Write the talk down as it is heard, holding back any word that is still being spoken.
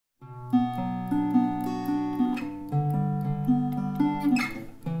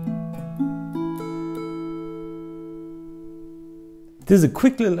This is a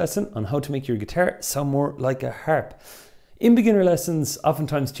quick little lesson on how to make your guitar sound more like a harp. In beginner lessons,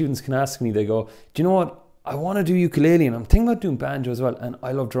 oftentimes students can ask me, they go, do you know what, I want to do ukulele and I'm thinking about doing banjo as well, and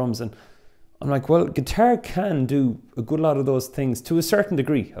I love drums. And I'm like, well, guitar can do a good lot of those things to a certain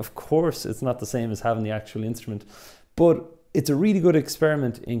degree. Of course, it's not the same as having the actual instrument, but it's a really good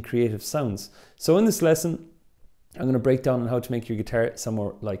experiment in creative sounds. So in this lesson, I'm going to break down on how to make your guitar sound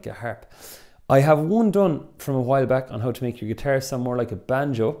more like a harp. I have one done from a while back on how to make your guitar sound more like a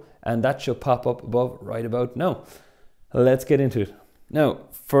banjo, and that should pop up above right about now. Let's get into it. Now,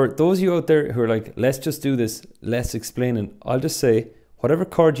 for those of you out there who are like, let's just do this, less explaining, I'll just say, whatever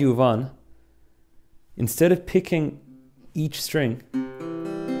chord you have on, instead of picking each string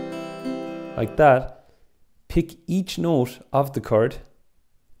like that, pick each note of the chord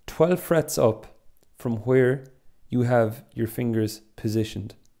 12 frets up from where you have your fingers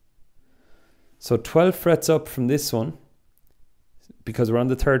positioned. So 12 frets up from this one, because we're on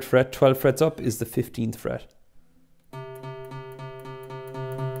the 3rd fret, 12 frets up is the 15th fret.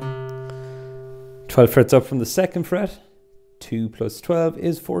 12 frets up from the 2nd fret, 2 plus 12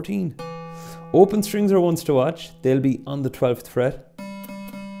 is 14. Open strings are ones to watch, they'll be on the 12th fret.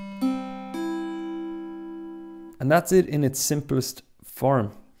 And that's it in its simplest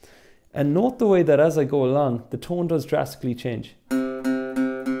form. And note the way that as I go along, the tone does drastically change.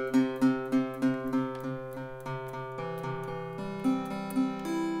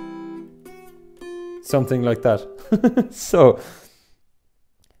 Something like that. So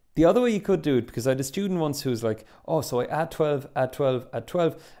the other way you could do it, because I had a student once who was like, oh, so I add 12, add 12, add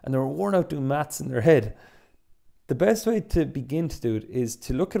 12, and they were worn out doing maths in their head. The best way to begin to do it is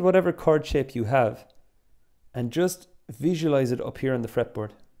to look at whatever chord shape you have and just visualize it up here on the fretboard.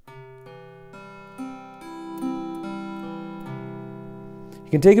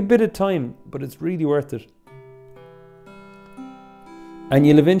 You can take a bit of time, but it's really worth it. And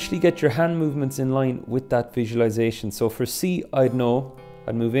you'll eventually get your hand movements in line with that visualization. So for C, I'd know,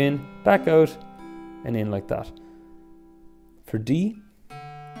 I'd move in, back out, and in like that. For D,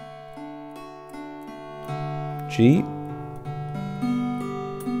 G,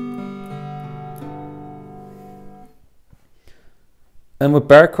 and with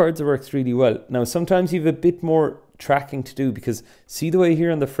bar chords it works really well. Now sometimes you have a bit more tracking to do, because see the way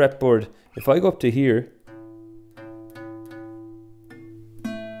here on the fretboard, if I go up to here,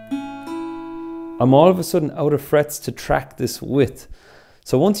 I'm all of a sudden out of frets to track this with.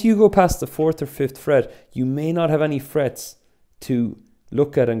 So once you go past the 4th or 5th fret, you may not have any frets to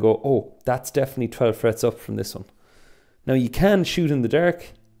look at and go, oh, that's definitely 12 frets up from this one. Now you can shoot in the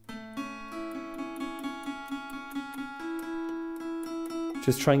dark.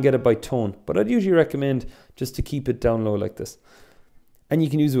 Just try and get it by tone. But I'd usually recommend just to keep it down low like this. And you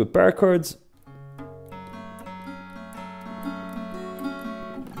can use it with bar chords.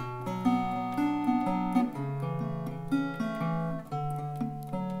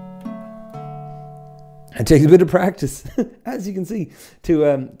 It takes a bit of practice, as you can see,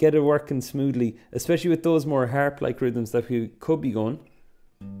 to get it working smoothly, especially with those more harp-like rhythms that we could be going.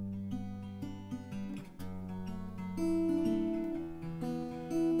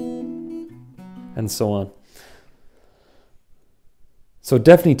 And so on. So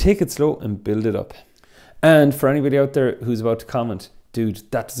definitely take it slow and build it up. And for anybody out there who's about to comment,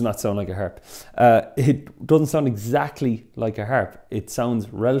 dude, that does not sound like a harp. It doesn't sound exactly like a harp. It sounds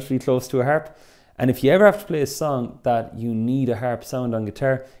relatively close to a harp. And if you ever have to play a song that you need a harp sound on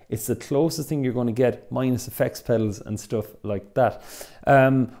guitar, it's the closest thing you're going to get, minus effects pedals and stuff like that.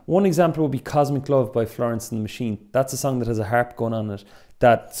 One example would be Cosmic Love by Florence and the Machine. That's a song that has a harp going on it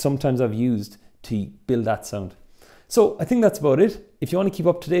that sometimes I've used to build that sound. So I think that's about it. If you want to keep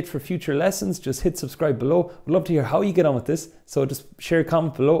up to date for future lessons, just hit subscribe below. I'd love to hear how you get on with this. So just share a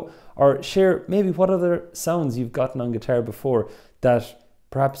comment below, or share maybe what other sounds you've gotten on guitar before that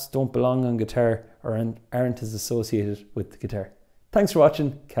perhaps don't belong on guitar or aren't as associated with the guitar. Thanks for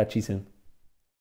watching. Catch you soon.